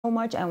So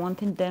much I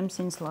wanted them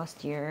since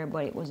last year,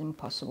 but it was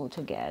impossible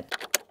to get.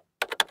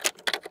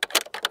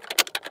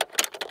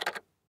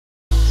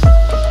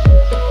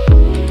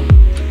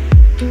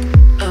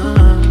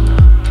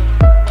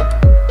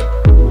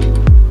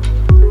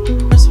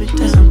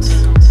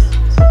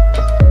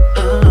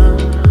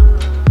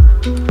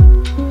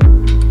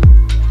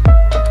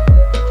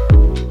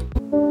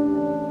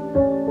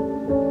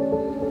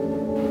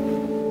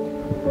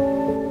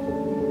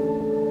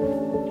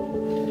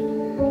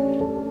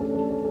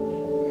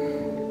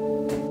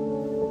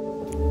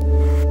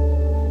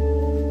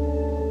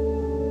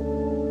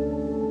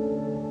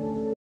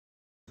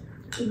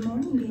 Good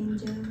morning,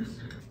 angels.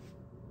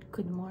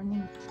 Good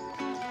morning.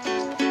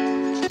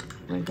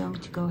 We're going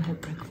to go have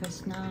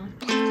breakfast now.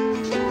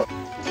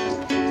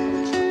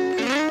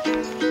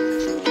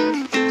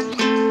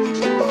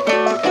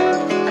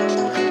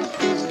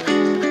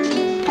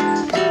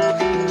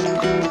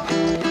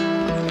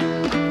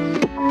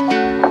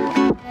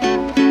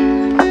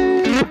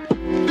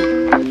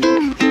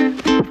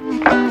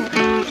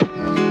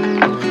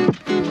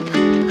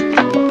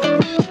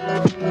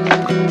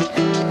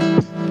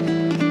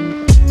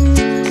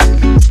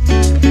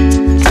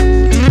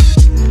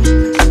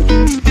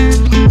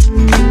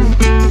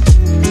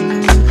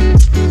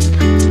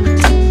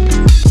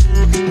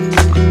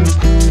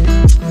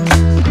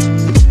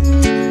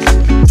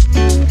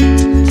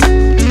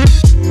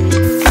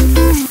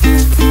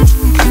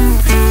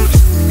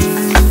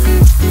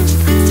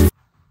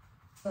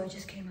 So I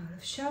just came out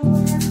of shower.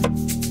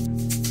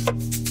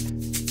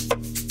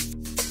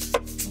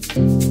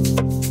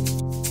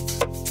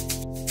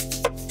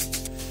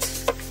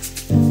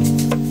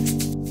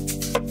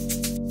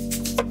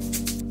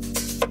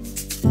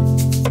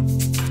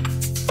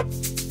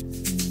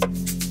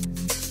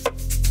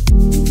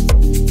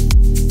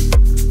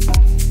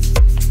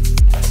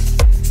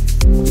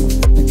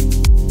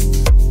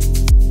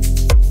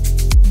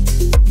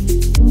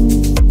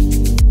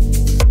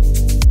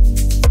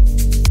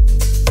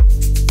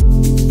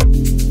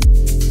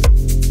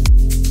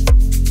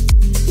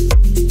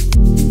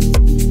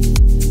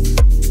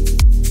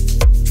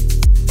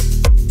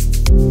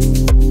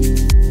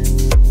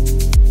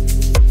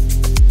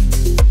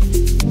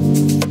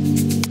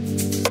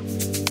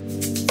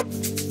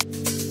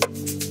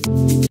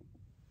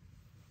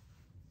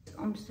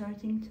 I'm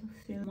starting to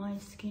feel my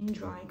skin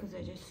dry because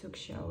I just took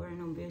shower,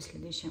 and obviously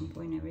the shampoo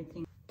and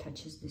everything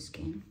touches the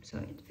skin, so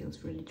it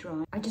feels really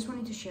dry. I just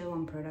wanted to share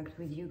one product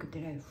with you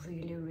that I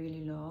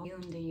really love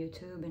on the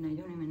YouTube, and I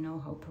don't even know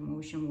how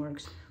promotion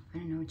works. I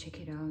don't know, check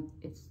it out.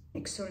 It's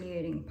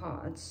exfoliating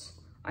pads.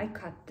 I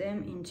cut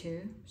them in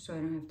two so I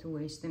don't have to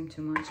waste them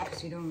too much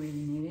because you don't really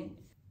need it.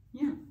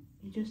 Yeah,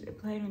 you just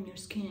apply it on your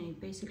skin and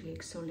it basically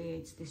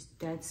exfoliates this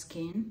dead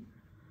skin.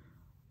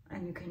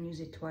 And you can use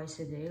it twice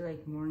a day,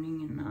 like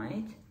morning and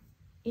night.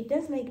 It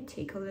does like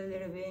tickle a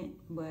little bit,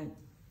 but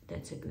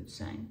that's a good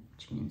sign,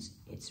 which means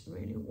it's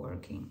really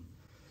working.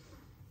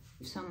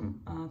 If some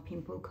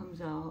pimple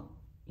comes out,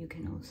 you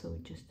can also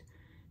just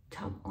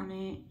tap on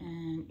it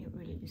and it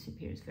really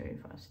disappears very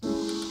fast.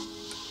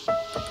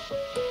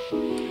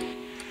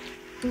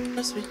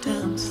 As we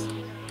dance,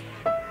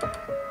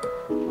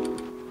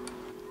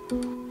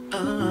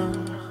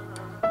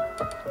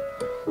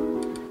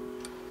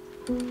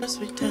 as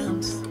we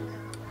dance.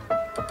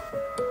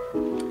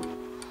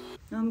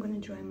 Now I'm gonna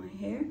dry my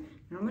hair.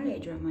 Normally I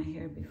dry my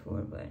hair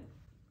before, but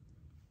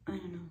I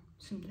don't know.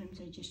 Sometimes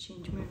I just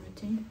change my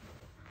routine.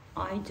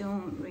 I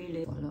don't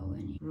really follow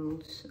any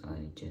rules.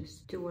 I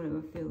just do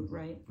whatever feels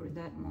right for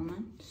that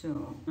moment.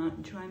 So I'll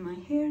dry my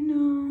hair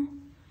now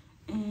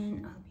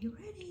and I'll be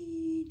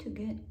ready to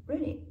get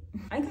ready.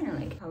 I kind of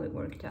like how it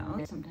worked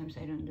out. Sometimes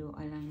I don't do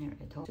eyeliner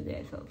at all. Today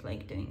I felt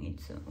like doing it,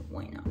 so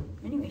why not?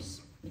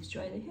 Anyways, let's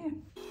dry the hair.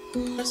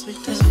 As we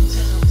dance.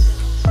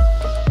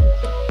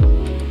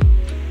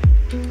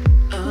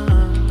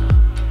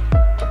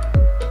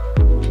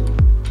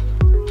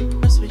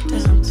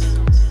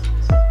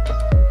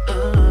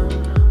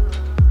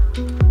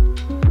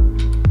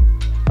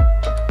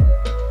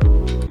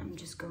 I'm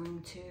just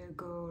going to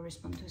go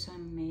respond to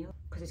some mail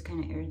because it's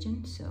kind of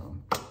urgent, so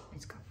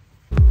let's go.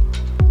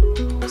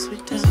 As we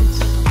dance.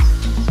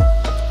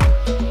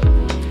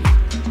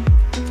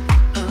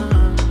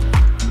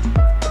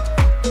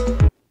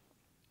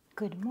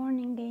 Good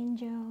morning,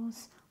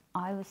 angels.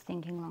 I was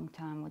thinking a long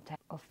time what type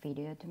of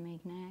video to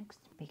make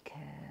next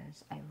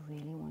because I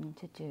really wanted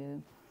to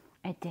do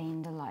a day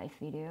in the life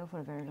video for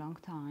a very long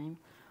time,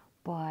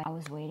 but I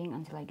was waiting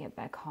until I get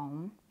back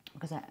home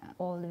because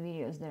all the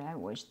videos that I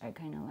watched are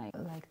kind of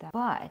like that.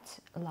 But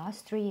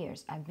last 3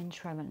 years I've been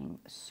traveling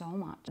so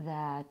much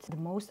that the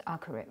most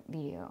accurate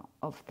video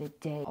of the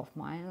day of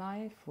my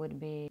life would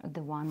be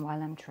the one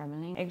while I'm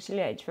traveling.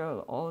 Actually, I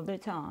travel all the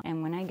time,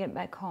 and when I get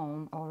back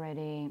home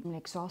already I'm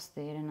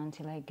exhausted, and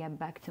until I get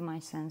back to my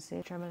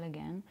senses, travel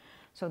again.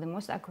 So the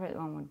most accurate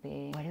one would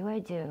be, what do I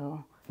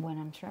do when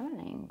I'm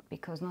traveling?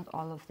 Because not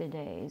all of the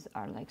days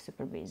are like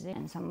super busy,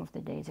 and some of the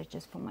days are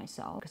just for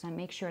myself, because I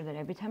make sure that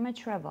every time I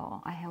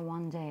travel I have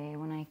one day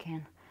when I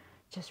can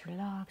just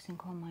relax and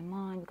calm my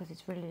mind, because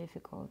it's really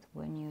difficult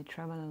when you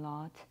travel a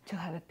lot to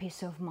have a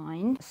peace of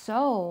mind.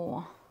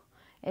 So,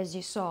 as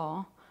you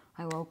saw,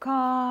 I woke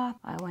up,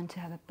 I went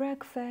to have a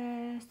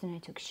breakfast, and I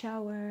took a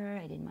shower,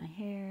 I did my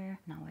hair.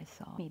 Now I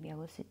thought maybe I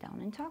will sit down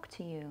and talk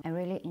to you. I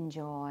really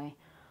enjoy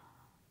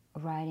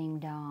writing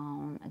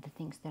down the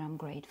things that I'm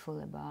grateful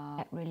about.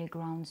 That really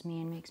grounds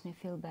me and makes me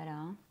feel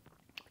better.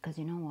 Because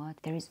you know what,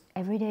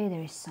 every day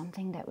there is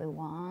something that we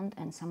want,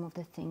 and some of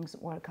the things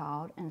work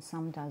out and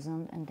some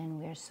doesn't, and then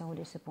we are so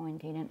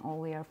disappointed, and all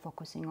we are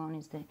focusing on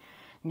is the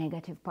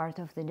negative part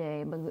of the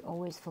day. But we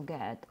always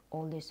forget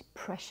all these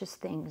precious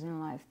things in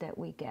life that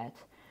we get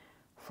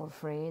for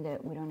free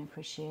that we don't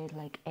appreciate,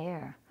 like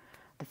air.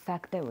 The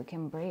fact that we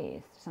can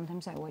breathe.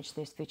 Sometimes I watch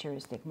these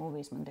futuristic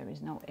movies when there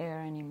is no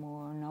air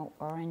anymore, no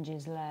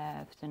oranges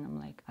left, and I'm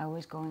like, I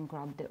always go and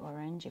grab the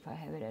orange if I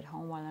have it at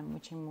home while I'm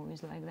watching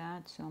movies like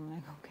that. So I'm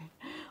like, okay,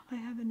 I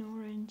have an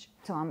orange.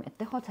 So I'm at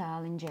the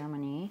hotel in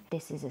Germany.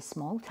 This is a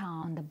small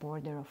town on the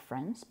border of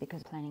France,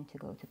 because I'm planning to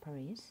go to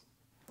Paris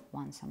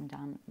once I'm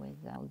done with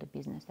all the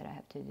business that I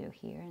have to do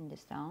here in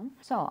this town.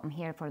 So I'm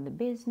here for the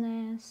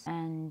business,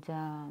 and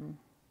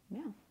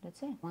yeah,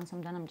 that's it. Once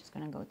I'm done, I'm just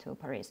gonna go to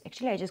Paris.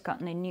 Actually, I just got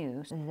the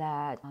news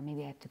that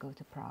maybe I have to go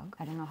to Prague.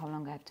 I don't know how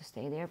long I have to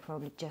stay there,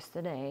 probably just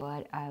a day,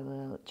 but I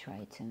will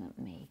try to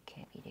make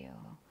a video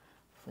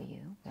for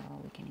you so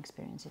we can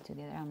experience it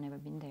together. I've never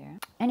been there.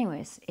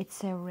 Anyways,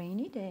 it's a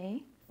rainy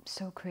day.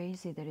 So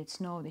crazy that it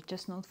snowed. It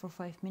just snowed for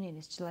 5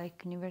 minutes. It's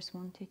like universe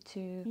wanted to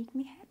make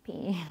me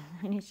happy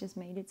and it just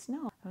made it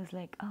snow. I was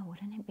like, oh,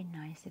 wouldn't it be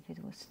nice if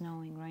it was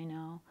snowing right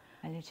now?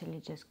 I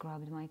literally just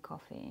grabbed my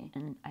coffee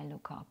and I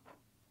look up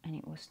and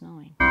it was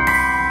snowing.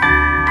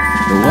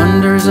 The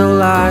wonders of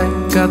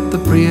life got the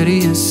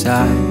prettiest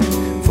side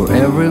for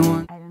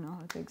everyone. I don't know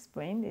how to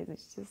explain this.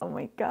 It's just, oh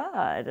my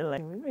God,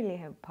 like, we really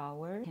have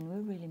power. Can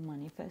we really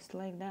manifest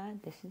like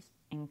that? This is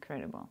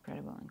incredible,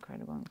 incredible,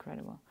 incredible,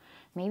 incredible.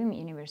 Maybe the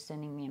universe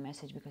sending me a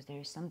message because there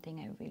is something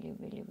I really,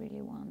 really,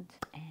 really want,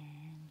 and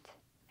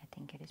I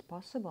think it is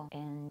possible,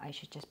 and I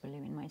should just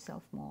believe in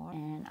myself more,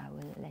 and I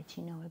will let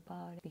you know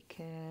about it,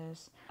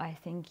 because I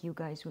think you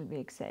guys will be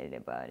excited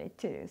about it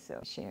too,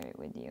 so share it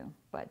with you,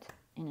 but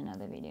in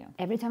another video.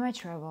 Every time I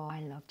travel,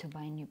 I love to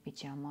buy new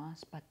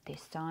pajamas, but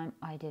this time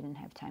I didn't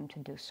have time to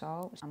do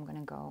so I'm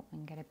gonna go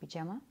and get a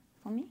pajama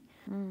for me,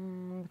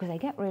 because I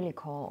get really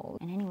cold,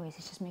 and anyways,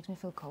 it just makes me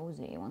feel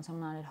cozy once I'm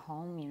not at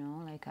home, you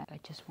know, like I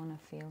just want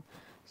to feel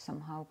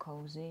somehow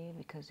cozy,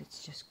 because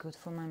it's just good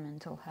for my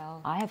mental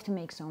health. I have to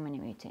make so many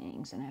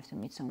meetings and I have to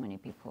meet so many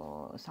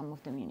people. Some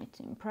of them you need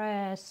to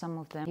impress, some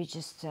of them you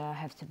just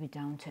have to be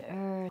down to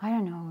earth. I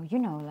don't know, you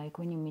know, like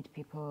when you meet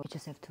people, you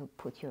just have to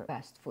put your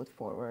best foot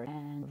forward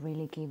and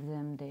really give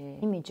them the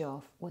image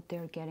of what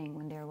they're getting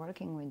when they're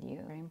working with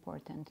you. Very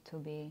important to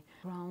be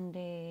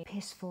grounded,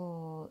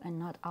 peaceful, and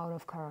not out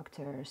of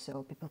character,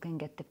 so people can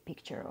get the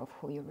picture of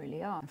who you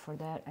really are. And for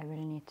that, I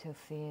really need to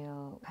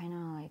feel kind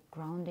of like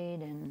grounded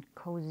and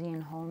cozy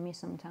and homey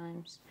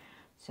sometimes.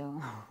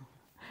 So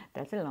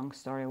that's a long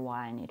story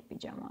why I need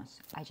pajamas.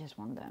 I just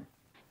want them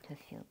to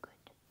feel good.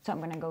 So I'm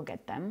gonna go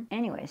get them.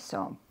 Anyway,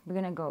 so we're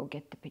gonna go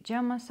get the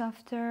pajamas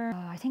after.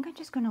 I think I'm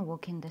just gonna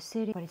walk in the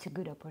city, but it's a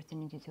good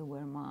opportunity to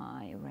wear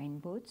my rain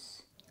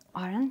boots.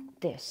 Aren't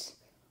these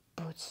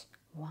boots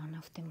one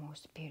of the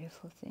most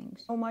beautiful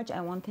things? So much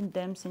I wanted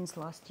them since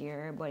last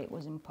year, but it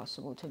was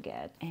impossible to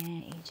get.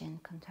 An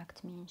agent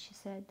contacted me and she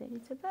said that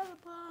it's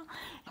available.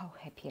 How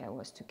happy I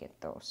was to get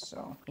those.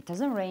 So it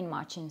doesn't rain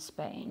much in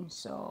Spain,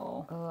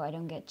 so I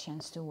don't get a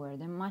chance to wear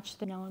them much.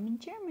 Now I'm in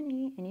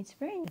Germany and it's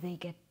raining. They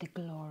get the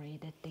glory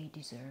that they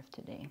deserve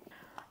today.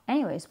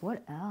 Anyways,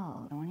 what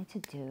else? I wanted to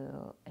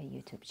do a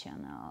YouTube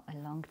channel a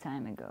long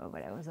time ago,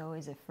 but I was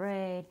always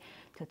afraid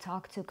to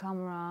talk to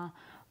camera.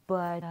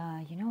 But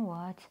you know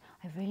what?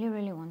 I really,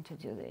 really want to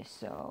do this.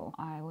 So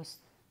I was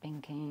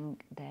thinking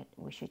that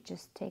we should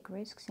just take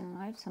risks in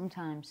life.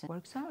 Sometimes it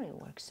works out, it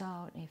works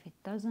out. If it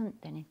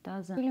doesn't, then it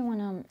doesn't. I really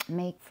want to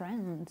make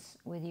friends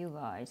with you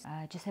guys.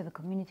 Just have a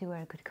community where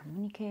I could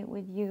communicate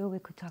with you. We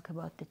could talk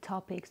about the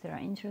topics that are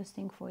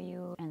interesting for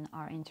you and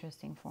are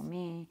interesting for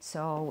me.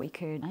 So we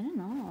could, I don't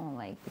know,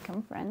 like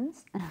become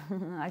friends.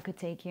 I could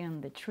take you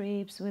on the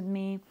trips with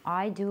me.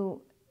 I do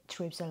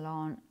trips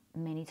alone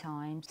many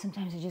times.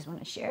 Sometimes I just want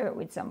to share it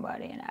with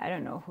somebody and I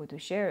don't know who to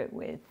share it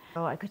with.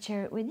 So I could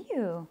share it with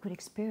you. Could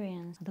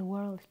experience the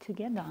world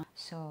together.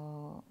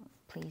 So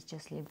please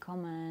just leave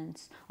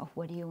comments of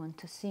what do you want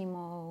to see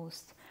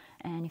most,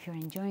 and if you're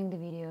enjoying the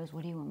videos,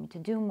 what do you want me to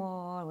do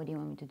more, what do you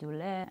want me to do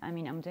less. I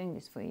mean, I'm doing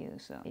this for you,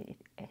 so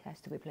it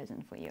has to be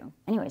pleasant for you.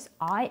 Anyways,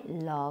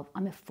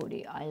 I'm a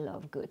foodie. I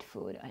love good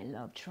food. I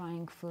love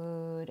trying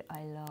food.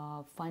 I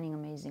love finding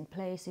amazing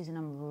places, and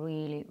I'm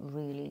really,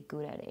 really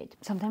good at it.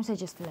 Sometimes I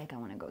just feel like I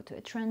want to go to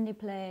a trendy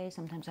place.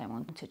 Sometimes I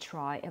want to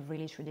try a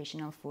really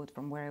traditional food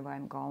from wherever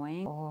I'm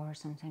going, or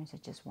sometimes I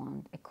just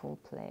want a cool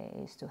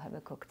place to have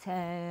a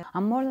cocktail.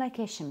 I'm more like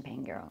a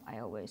champagne girl. I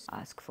always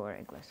ask for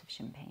a glass of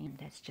champagne.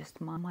 That's just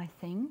my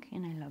thing,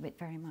 and I love it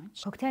very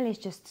much. Cocktail is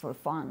just for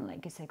fun,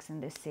 like a Sex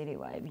and the City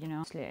vibe, you know.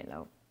 Mostly I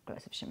love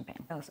glass of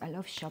champagne. Else, I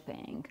love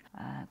shopping,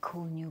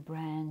 cool new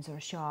brands or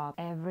shop.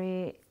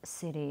 Every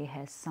city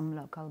has some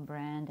local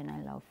brand, and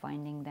I love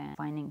finding them,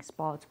 finding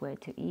spots where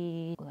to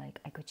eat. Like,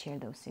 I could share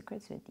those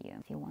secrets with you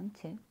if you want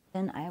to.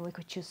 Then we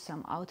could choose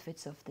some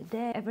outfits of the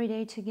day, every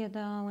day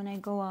together when I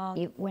go out.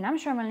 When I'm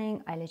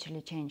traveling, I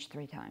literally change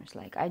 3 times.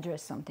 Like, I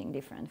dress something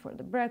different for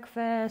the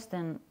breakfast,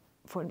 and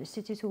for the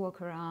city to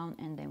walk around,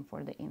 and then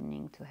for the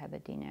evening to have a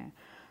dinner.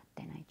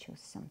 Then I choose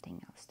something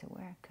else to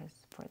wear, because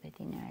for the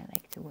dinner I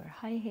like to wear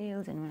high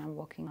heels, and when I'm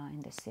walking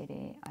in the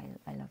city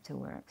I love to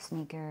wear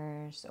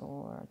sneakers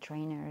or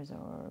trainers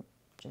or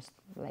just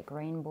like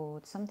rain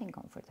boots, something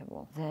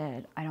comfortable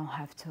that I don't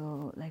have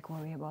to like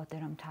worry about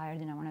that I'm tired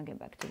and I want to get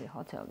back to the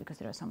hotel, because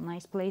there are some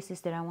nice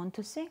places that I want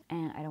to see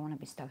and I don't want to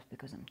be stopped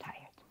because I'm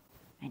tired.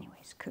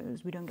 Anyways,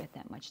 because we don't get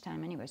that much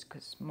time anyways,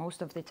 because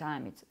most of the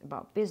time it's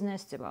about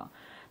business, it's about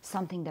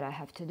something that I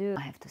have to do.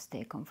 I have to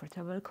stay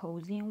comfortable,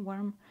 cozy and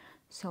warm,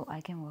 so I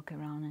can walk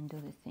around and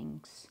do the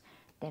things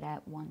that I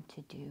want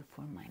to do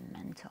for my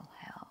mental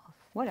health.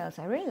 What else?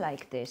 I really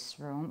like this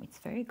room. It's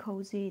very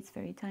cozy, it's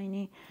very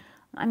tiny.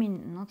 I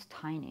mean, not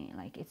tiny,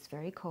 like it's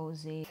very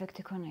cozy. Perfect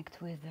to connect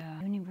with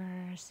the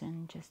universe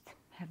and just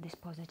have this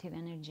positive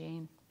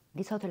energy.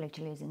 This hotel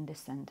actually is in the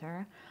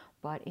center,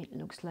 but it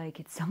looks like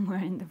it's somewhere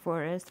in the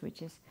forest,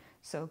 which is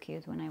so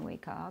cute when I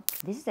wake up.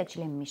 This is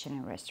actually a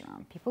Michelin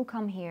restaurant. People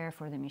come here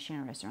for the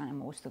Michelin restaurant, and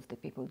most of the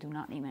people do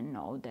not even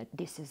know that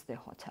this is the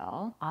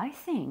hotel. I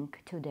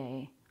think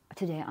today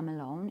I'm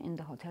alone in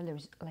the hotel.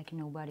 There's like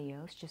nobody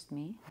else, just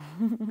me.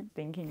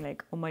 Thinking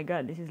like, oh my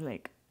god, this is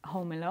like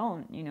Home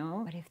Alone, you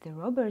know? But if the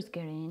robbers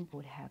get in, I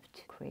would have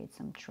to create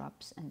some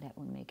traps, and that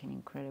would make an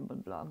incredible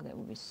vlog. That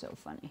would be so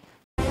funny.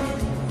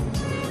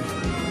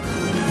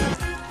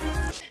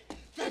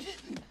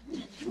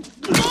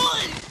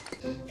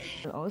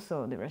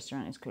 Also, the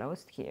restaurant is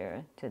closed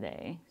here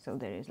today, so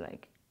there is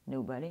like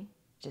nobody,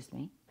 just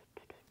me.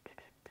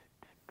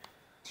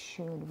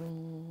 Should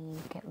we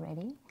get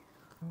ready?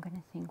 I'm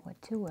gonna think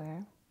what to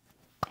wear,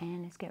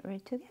 and let's get ready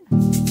together.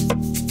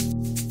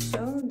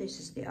 So this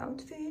is the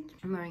outfit.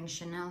 I'm wearing a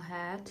Chanel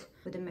hat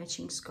with a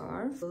matching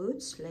scarf,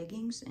 boots,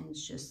 leggings, and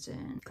it's just a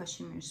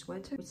cashmere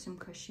sweater with some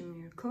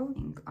cashmere coat. I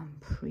think I'm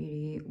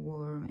pretty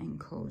warm and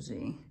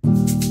cozy.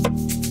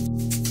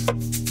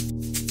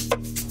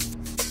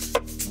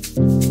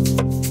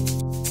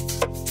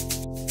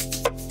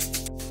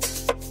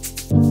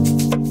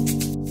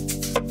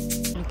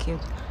 Really cute.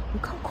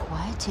 Look how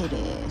quiet it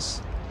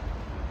is.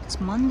 It's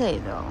Monday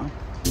though.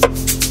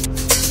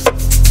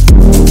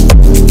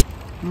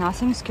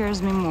 Nothing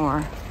scares me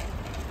more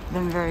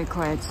than very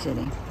quiet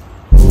city.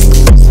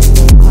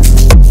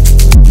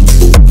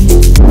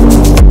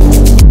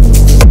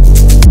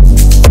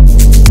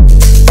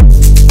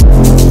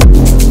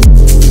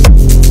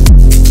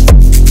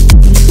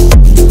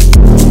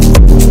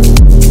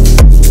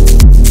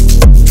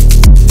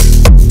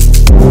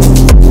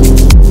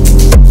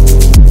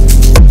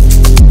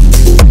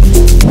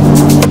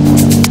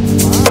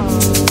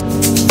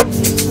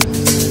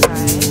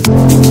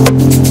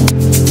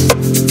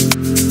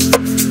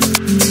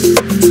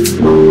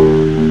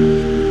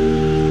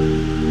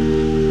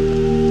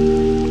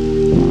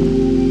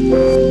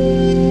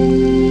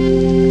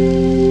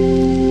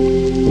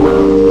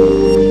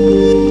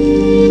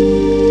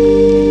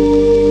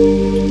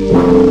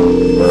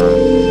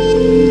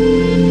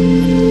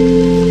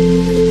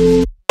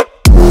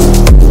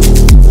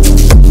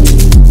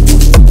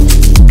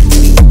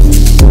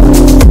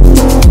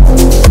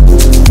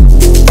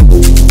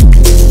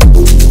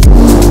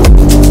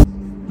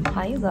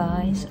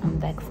 Guys, I'm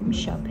back from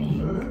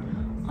shopping.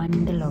 I'm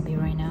in the lobby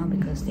right now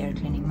because they're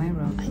cleaning my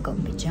room. I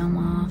got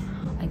pajama,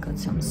 I got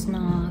some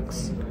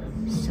snacks,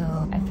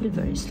 so I feel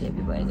very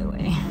sleepy, by the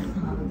way.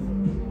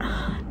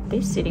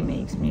 This city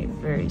makes me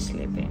very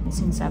sleepy.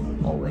 Since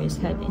I've always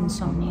had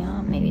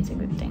insomnia, maybe it's a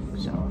good thing,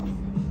 so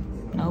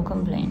no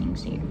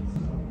complainings here.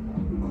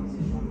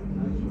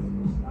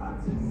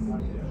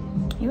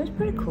 It was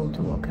pretty cool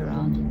to walk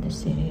around in the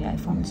city. I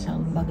found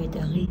some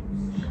baguetterie,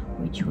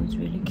 which was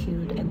really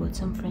cute. I bought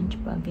some French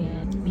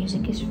baguette.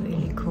 Music is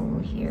really cool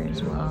here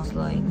as well. It's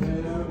like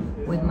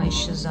with my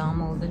Shazam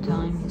all the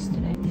time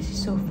yesterday. This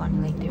is so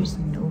funny, like there's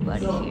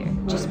nobody here,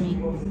 just me.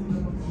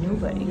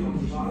 Nobody.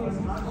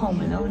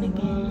 Home alone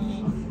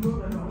again.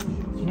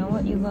 You know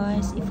what, you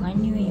guys? If I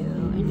knew you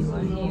and you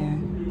are here,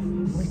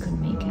 we could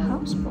make a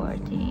house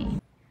party.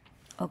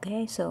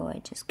 Okay, so I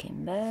just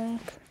came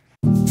back.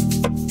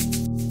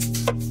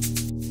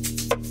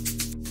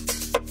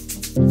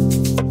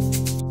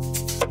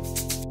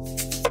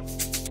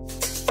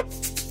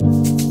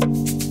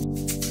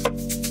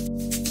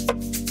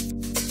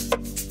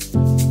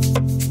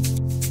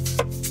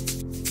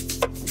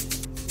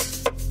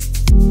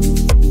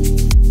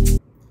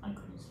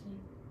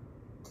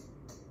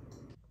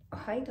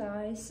 Hi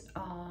guys,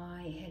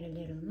 I had a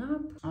little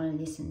nap.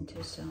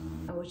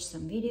 I watched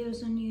some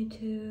videos on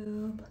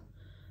YouTube,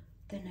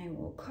 Then I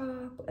woke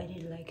up, I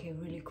did like a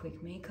really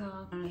quick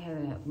makeup. I only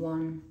have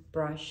one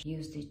brush,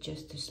 used it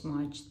just to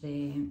smudge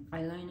the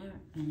eyeliner,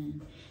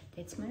 and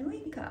that's my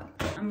wake up.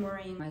 I'm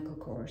wearing Michael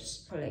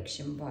Kors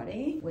collection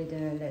body with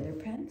the leather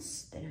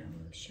pants that I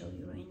will show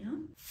you right now.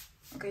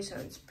 Okay, so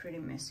it's pretty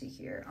messy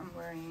here. I'm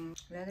wearing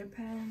leather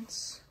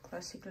pants,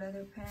 classic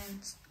leather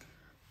pants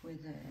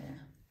with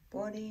a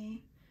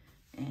body,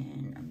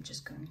 and I'm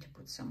just going to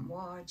put some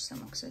watch,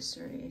 some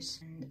accessories,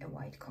 and a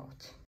white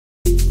coat.